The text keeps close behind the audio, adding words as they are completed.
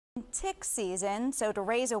Tick season, so to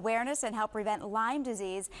raise awareness and help prevent Lyme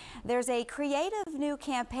disease, there's a creative new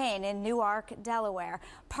campaign in Newark, Delaware.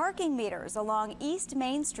 Parking meters along East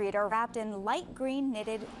Main Street are wrapped in light green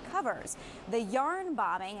knitted covers. The yarn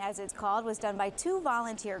bombing, as it's called, was done by two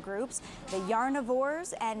volunteer groups, the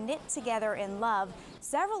Yarnivores and Knit Together in Love.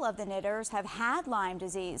 Several of the knitters have had Lyme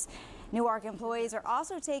disease. Newark employees are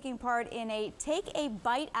also taking part in a Take a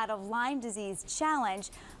Bite Out of Lyme Disease challenge,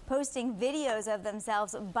 posting videos of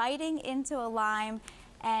themselves biting into a Lyme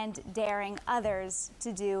and daring others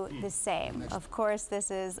to do the same. Of course,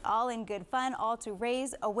 this is all in good fun, all to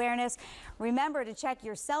raise awareness. Remember to check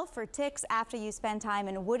yourself for ticks after you spend time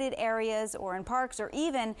in wooded areas or in parks or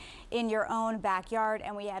even in your own backyard.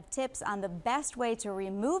 And we have tips on the best way to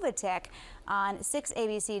remove a tick on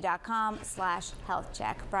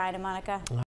 6abc.com/healthcheck. Brian and Monica.